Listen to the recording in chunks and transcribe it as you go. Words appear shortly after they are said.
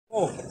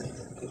Oh,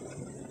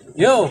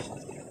 yo,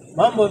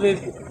 mambo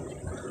vipi?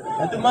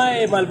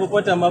 Natumai mahali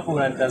popote ambapo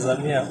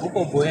unanitazamia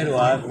uko buheri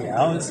wa afya,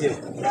 au sio?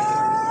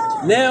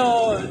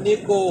 Leo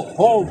niko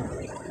home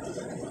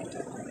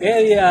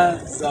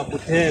area za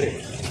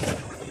Butere.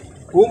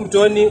 Huu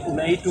mtoni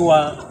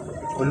unaitwa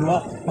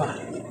Olwapa.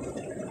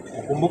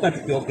 Nakumbuka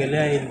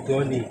tukiogelea hii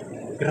mtoni,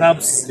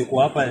 crabs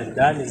zilikuwa hapa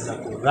ndani za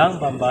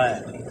kuramba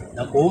mbaya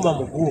na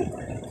kuuma mguu.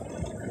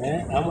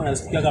 Ama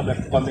nasikia kama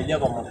familia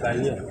kwa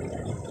makalio.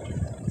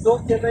 So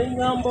kena hii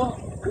ngambo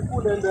huku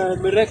unaenda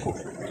Mireko.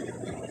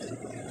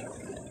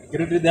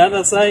 Kirudi the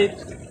other side,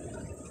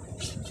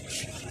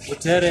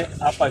 Butere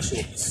upper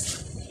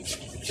shops.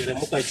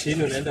 Teremuka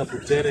chini unaenda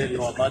Butere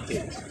lower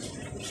market.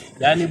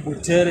 Yani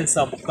Butere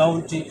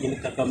sub-county in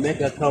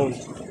Kakamega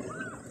County.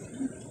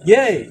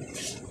 Yay!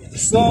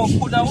 So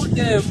kuna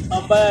ule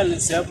ambaye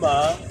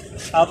alisema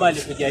ama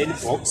alikuja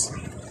inbox.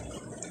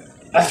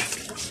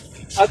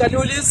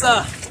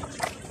 Akaniuliza,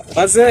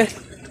 "Baze,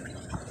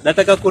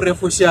 nataka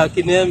kurefusha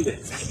kinembe."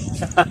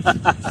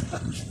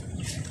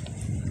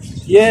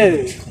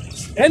 Yeah.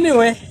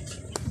 Anyway,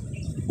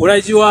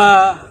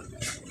 unajua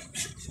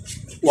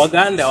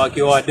Waganda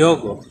wakiwa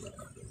wadogo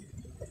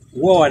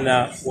huwa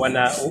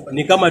wana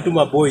ni kama tu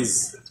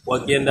boys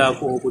wakienda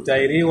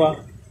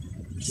kutairiwa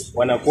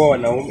wanakuwa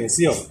wanaume,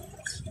 sio?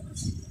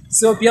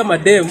 Sio pia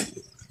madem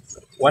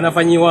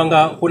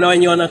wanafanyiwanga, kuna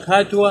wenye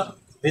wanakatwa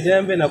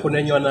vidembe na kuna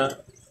wenye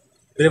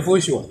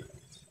wanarefushwa.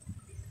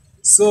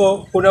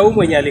 So kuna huyu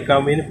mwenye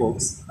alikama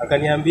inbox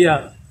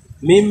akaniambia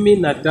mimi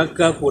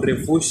nataka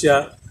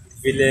kurefusha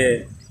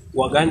vile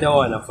Waganda wao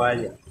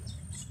wanafanya.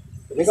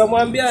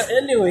 Nikamwambia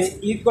anyway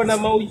iko na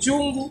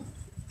mauchungu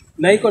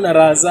na iko na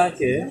raha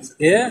zake,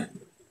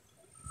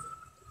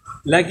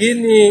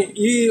 lakini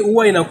hii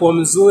huwa inakuwa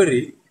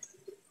mzuri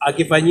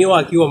akifanyiwa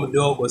akiwa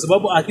mdogo,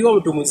 sababu akiwa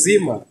mtu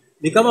mzima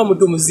ni kama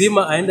mtu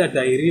mzima aenda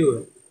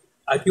tairiwe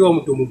akiwa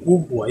mtu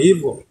mkubwa,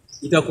 hivyo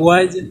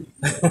itakuwaje?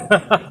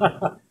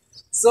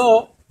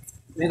 So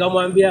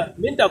nikamwambia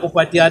mimi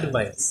nitakupatia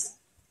advice.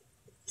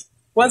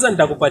 Kwanza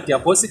nitakupatia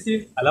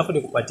positive, alafu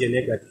nikupatie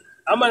negative.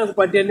 Ama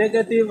nikupatie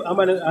negative,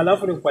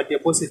 alafu nikupatie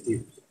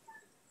positive.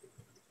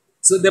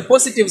 So the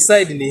positive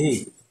side ni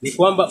hii, ni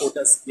kwamba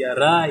utasikia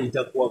raha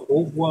itakuwa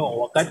kubwa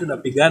wakati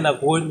unapigana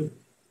koni,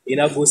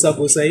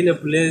 inagusa ile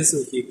place,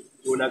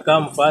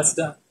 unakaa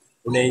faster,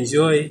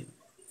 unaenjoy,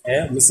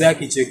 msee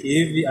akicheki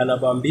hivi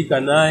anabambika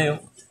nayo.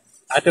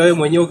 Hata wewe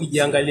mwenyewe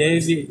ukijiangalia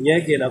hivi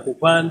nyege na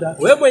kupanda,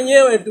 wewe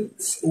mwenyewe tu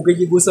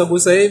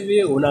ukijigusa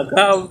hivi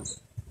unakaa.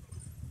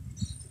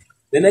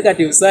 The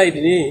negative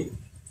side ni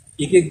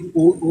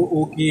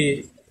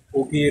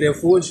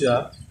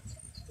ukirefusha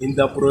in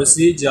the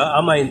procedure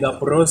ama in the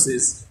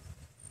process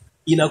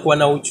inakuwa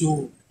na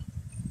uchungu.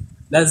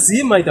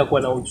 Lazima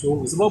itakuwa na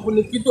uchungu sababu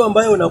ni kitu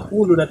ambayo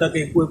unakula, unataka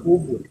ikuwe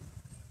kubwa,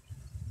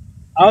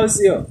 au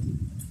sio?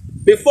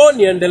 Before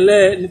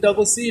niendelee,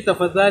 nitakusii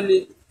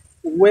tafadhali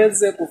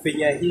uweze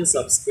kufinya hiyo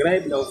subscribe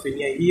na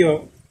ufinya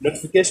hiyo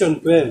notification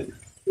bell.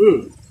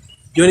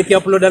 Ndio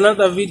nikiupload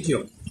another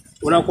video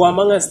unakuwa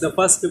among us the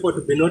first people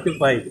to be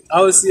notified,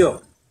 au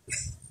sio?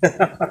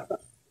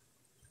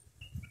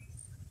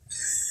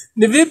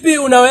 Ni vipi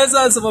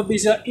unaweza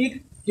sababisha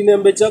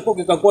kinembe chako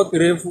kikakuwa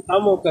kirefu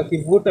ama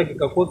ukakivuta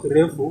kikakuwa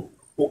kirefu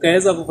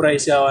ukaweza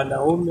kufurahisha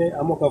wanaume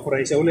ama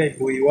ukafurahisha ule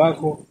boy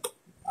wako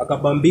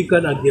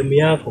akabambika na game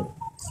yako?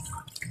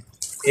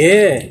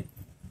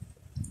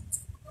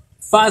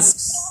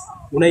 First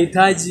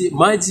unahitaji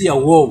maji ya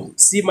warm,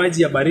 si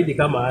maji ya baridi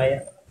kama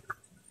haya.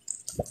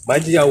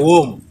 Maji ya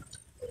warm.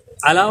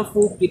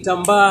 Alafu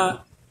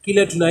kitambaa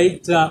kile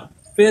tunaita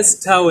face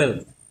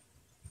towel.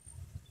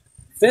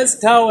 Face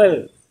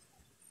towel.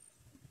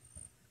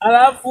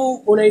 Alafu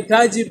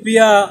unahitaji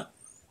pia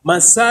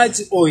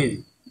massage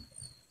oil.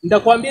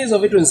 Nitakwambia hizo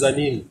vitu ni za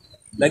nini,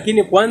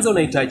 lakini kwanza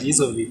unahitaji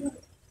hizo vitu.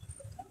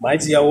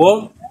 Maji ya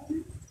warm,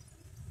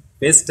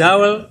 face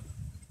towel,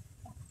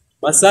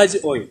 massage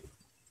oil.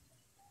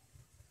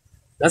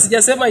 Na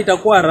sijasema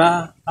itakuwa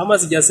raha ama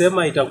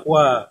sijasema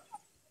itakuwa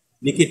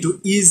ni kitu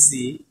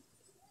easy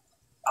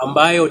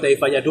ambayo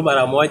utaifanya tu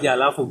mara moja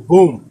alafu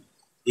boom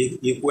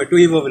ikuwe tu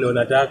hivyo vile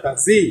unataka.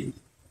 Si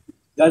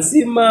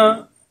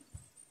lazima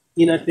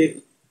ina take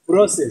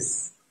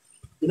process,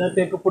 ina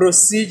take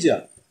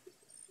procedure.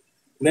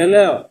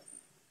 Unaelewa?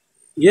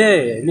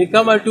 Ni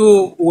kama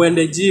tu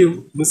uende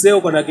gym, mseo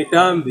uko na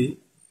kitambi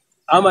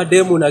ama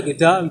demu na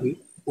kitambi,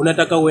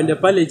 unataka uende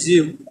pale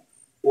gym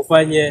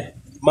ufanye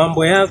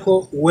mambo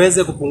yako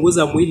uweze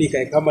kupunguza mwili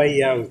kama hii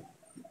yangu.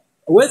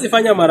 Uwezi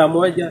fanya mara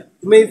moja,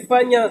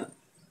 tumeifanya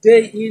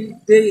day in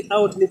day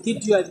out, ni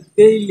kitu ya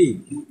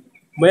daily.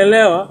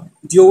 Umeelewa?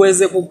 Ndio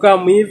uweze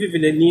kukaa hivi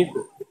vile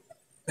niko.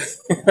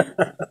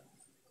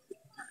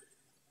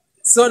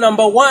 So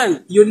number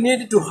 1, you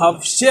need to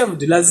have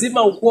shaved.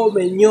 Lazima ukuwa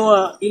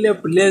umenyoa ile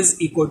place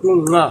iko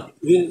tu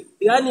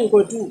yani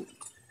iko tu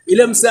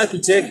ile msaa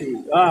kicheki.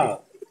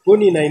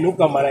 Kuni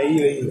inainuka mara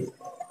hiyo.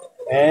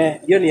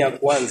 Hiyo ni ya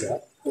kwanza.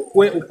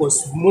 Ukue uko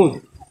smooth.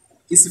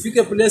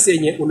 Isifike place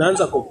yenye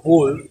unaanza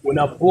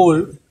una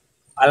pull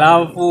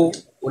alafu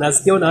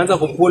unasikia unaanza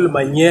kupull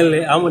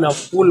manyele ama una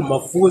pull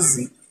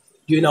mafuzi,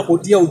 ndio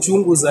inakutia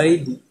uchungu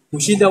zaidi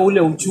kushinda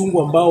ule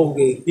uchungu ambao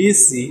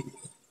ungehisi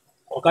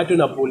wakati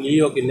unapuli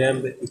hiyo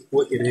kinembe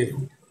ikuwe kirefu.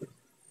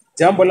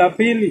 Jambo la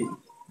pili,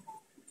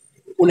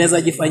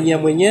 unaweza jifanyia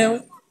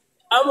mwenyewe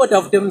ama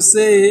utafute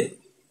msee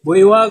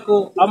boy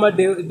wako ama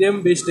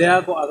dem beshte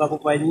yako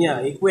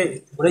akakufanyia.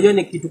 Ikwe unajua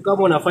ni kitu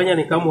kama unafanya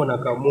ni kama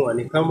unakamua,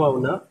 ni kama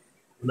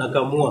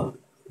unakamua.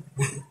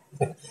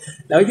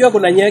 Na unajua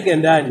kuna nyege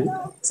ndani,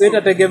 so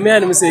itategemea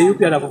ni msee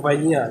yupi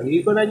anakufanyia.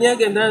 Iko na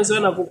nyege ndani, sio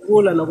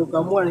anakukula na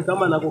kukamua, ni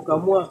kama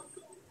anakukamua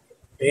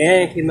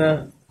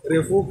kina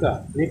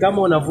refuka. Ni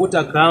kama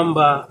unavuta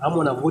kamba ama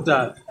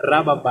unavuta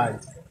rubber band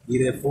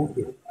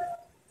irefuke.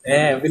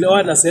 Vile wao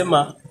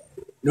wanasema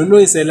nunu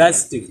is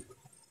elastic.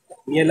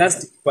 Ni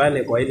elastic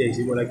pale kwa ile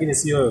shimo, lakini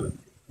sio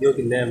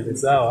kinembe,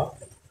 sawa?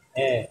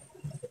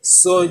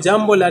 So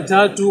jambo la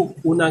tatu,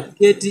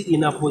 unaketi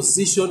in a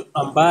position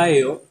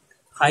ambayo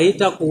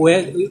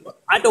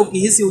hata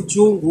ukihisi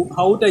uchungu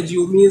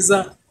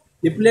hautajiumiza.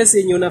 Ni place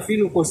yenye una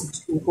feel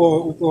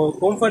uko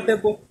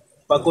comfortable,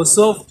 pako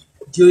soft,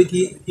 ndio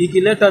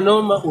ikileta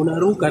noma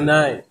unaruka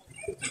naye.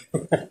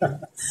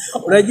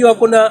 Unajua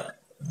kuna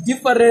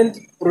different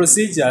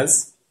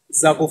procedures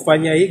za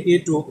kufanya hii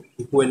kitu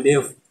ikuwe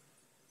ndefu.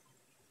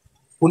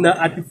 Kuna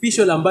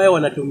artificial ambayo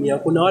wanatumia,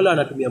 kuna wale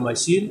wanatumia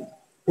machine,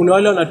 kuna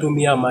wale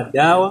wanatumia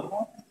madawa,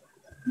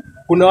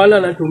 kuna wale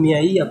wanatumia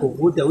hii ya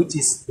kuvuta, which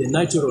is the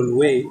natural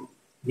way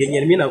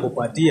yenye mimi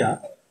nakupatia.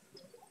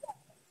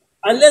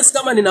 Unless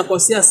kama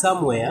ninakosea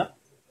somewhere,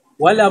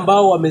 wale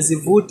ambao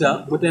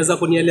wamezivuta mtaweza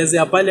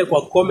kunielezea pale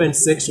kwa comment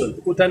section.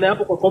 Tukutane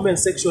hapo kwa comment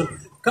section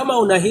kama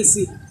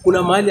unahisi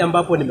kuna mahali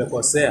ambapo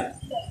nimekosea,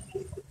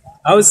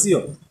 au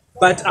sio?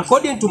 But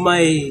according to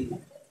my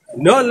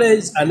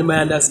knowledge and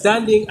my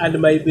understanding and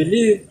my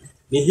belief,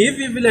 ni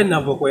hivi vile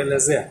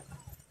ninavyokuelezea.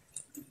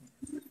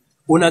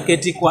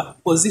 Unaketi kwa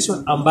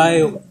position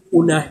ambayo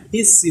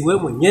unahisi we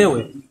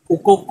mwenyewe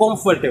uko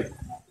comfortable.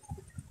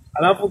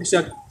 Alafu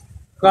kisha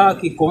kaa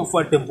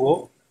comfortable,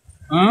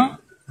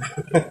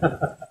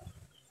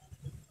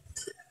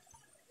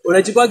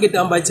 unachukua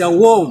kitambaa cha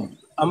warm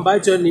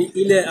ambacho ni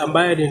ile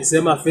ambayo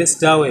nilisema face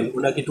towel,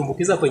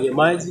 unakitumbukiza kwenye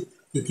maji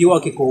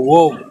ikiwa kiko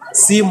warm,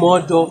 si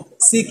moto,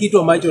 si kitu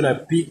ambacho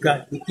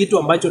unapika, ni kitu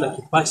ambacho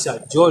unakipasha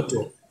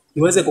joto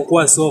iweze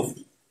kukua soft.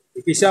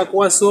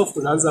 Ikishakuwa soft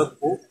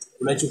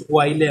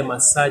unachukua ile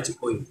massage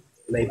oil,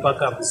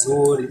 unaipaka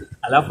vizuri,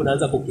 alafu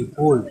unaanza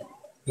kukipull.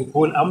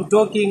 I'm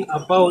talking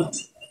about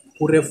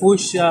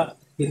kurefusha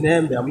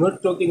kinembe. I'm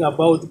not talking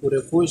about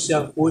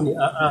kurefusha kuni.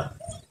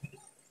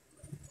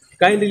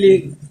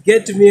 Kindly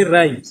get me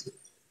right.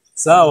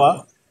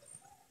 Sawa?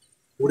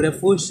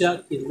 Kurefusha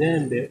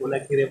kinembe,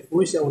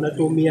 unakirefusha,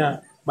 unatumia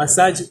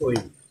massage oil.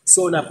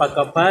 So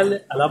unapaka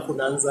pale, alafu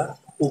unaanza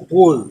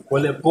kupull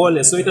pole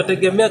pole. So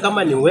itategemea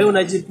kama ni wewe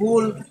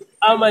unajipull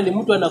ama ni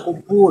mtu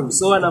anakupull.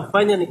 So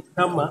anafanya ni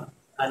kama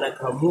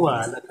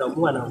anakamua,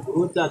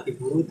 anavuruta,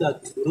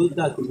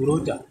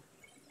 akivuruta.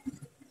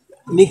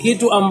 Ni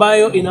kitu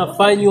ambayo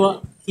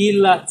inafanywa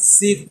kila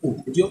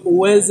siku ndio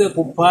uweze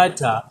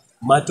kupata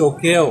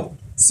matokeo.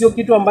 Sio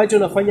kitu ambacho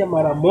unafanya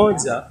mara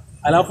moja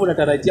alafu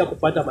unatarajia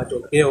kupata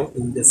matokeo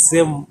in the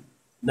same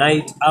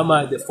night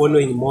ama the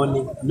following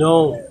morning.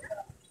 No.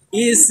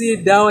 Hii si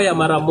dawa ya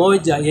mara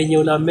moja yenye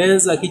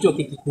unameza kichwa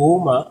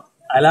kikikuuma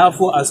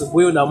alafu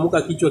asubuhi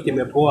unaamka kichwa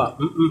kimepoa.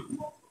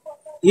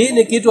 Hii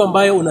ni kitu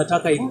ambayo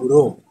unataka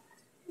igrow.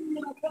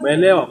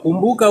 Umeelewa?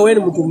 Kumbuka wewe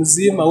ni mtu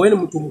mzima, wewe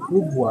ni mtu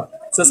mkubwa.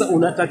 Sasa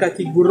unataka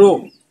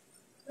kigrow.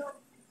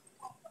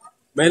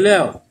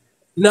 Umeelewa?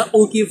 Na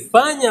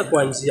ukifanya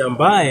kwa njia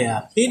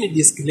mbaya, hii ni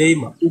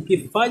disclaimer.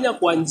 Ukifanya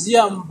kwa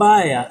njia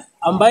mbaya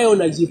ambayo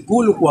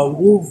unajipulu kwa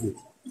nguvu,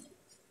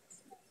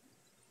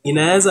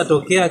 inaweza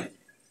tokea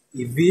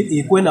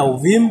ikuwe na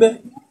uvimbe,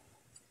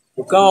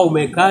 ukawa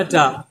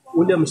umekata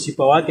ule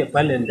mshipa wake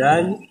pale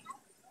ndani.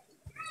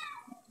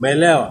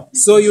 Umeelewa?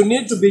 So you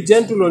need to be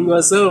gentle on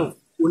yourself.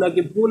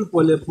 Unakipul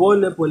pole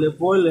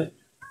pole.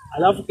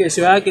 Alafu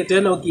kesho yake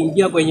tena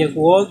ukiingia kwenye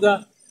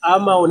kuoga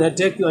ama una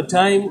take your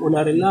time,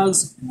 una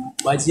relax,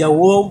 maji ya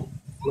warm,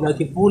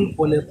 unakipul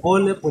pole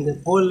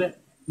pole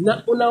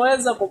na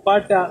unaweza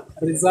kupata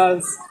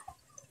results.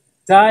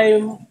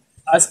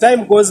 As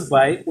time goes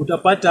by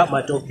utapata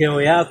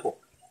matokeo yako.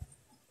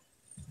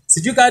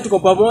 Sijui kama tuko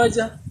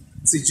pamoja,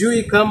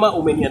 sijui kama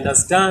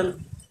umeniunderstand.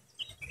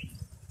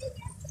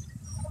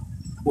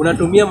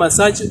 Unatumia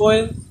massage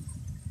oil,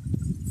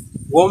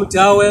 warm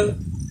towel,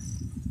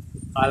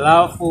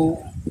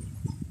 alafu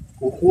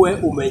ukue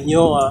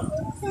umenyoa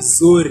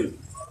vizuri.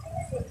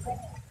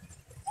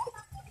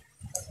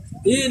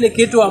 Hii ni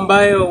kitu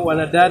ambayo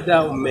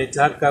wanadada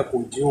umetaka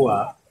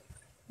kujua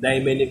na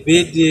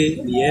imenibidi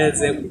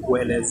niweze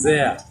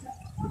kukuelezea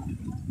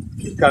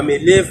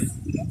kikamilifu,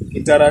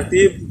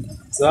 kitaratibu,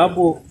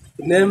 sababu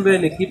kinembe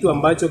ni kitu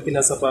ambacho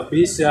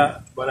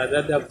kinasababisha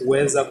wanadada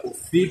kuweza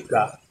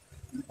kufika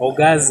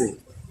orgasm,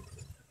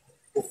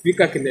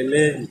 kufika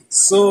kileleni.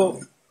 So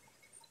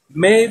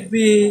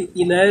maybe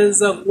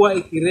inaweza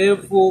kuwa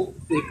kirefu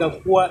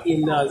ikakuwa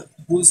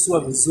inaguswa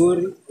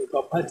vizuri,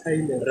 ukapata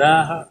ile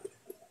raha,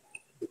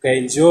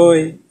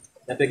 ukaenjoy,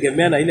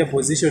 nategemea na ile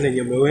position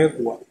yenye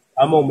umewekwa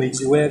ama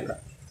umejiweka.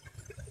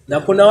 Na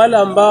kuna wale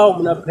ambao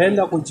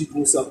mnapenda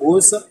kujigusa,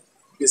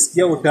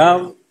 ukisikia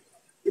utamu,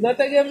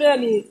 inategemea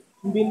ni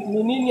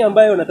nini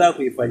ambayo unataka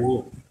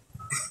kuifanyia.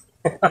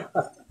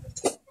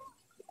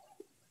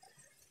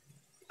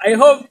 I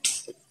hope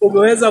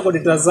umeweza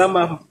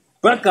kunitazama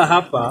mpaka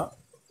hapa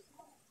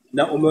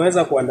na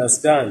umeweza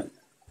kuunderstand.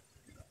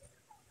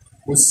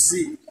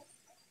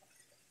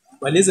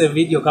 Maliza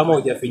video kama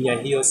hujafinya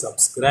hiyo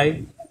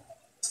subscribe,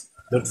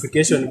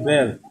 notification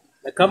bell,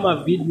 na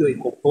kama video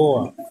iko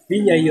poa,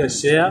 finya hiyo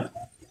share,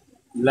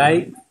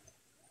 like,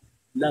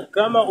 na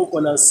kama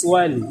uko na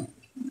swali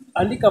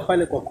andika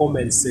pale kwa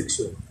comment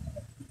section.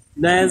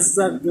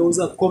 Naweza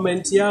geuza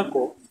comment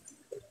yako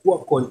kuwa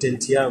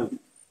content yangu,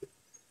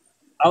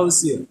 au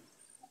sio?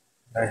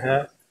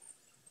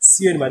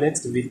 See you in my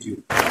next video.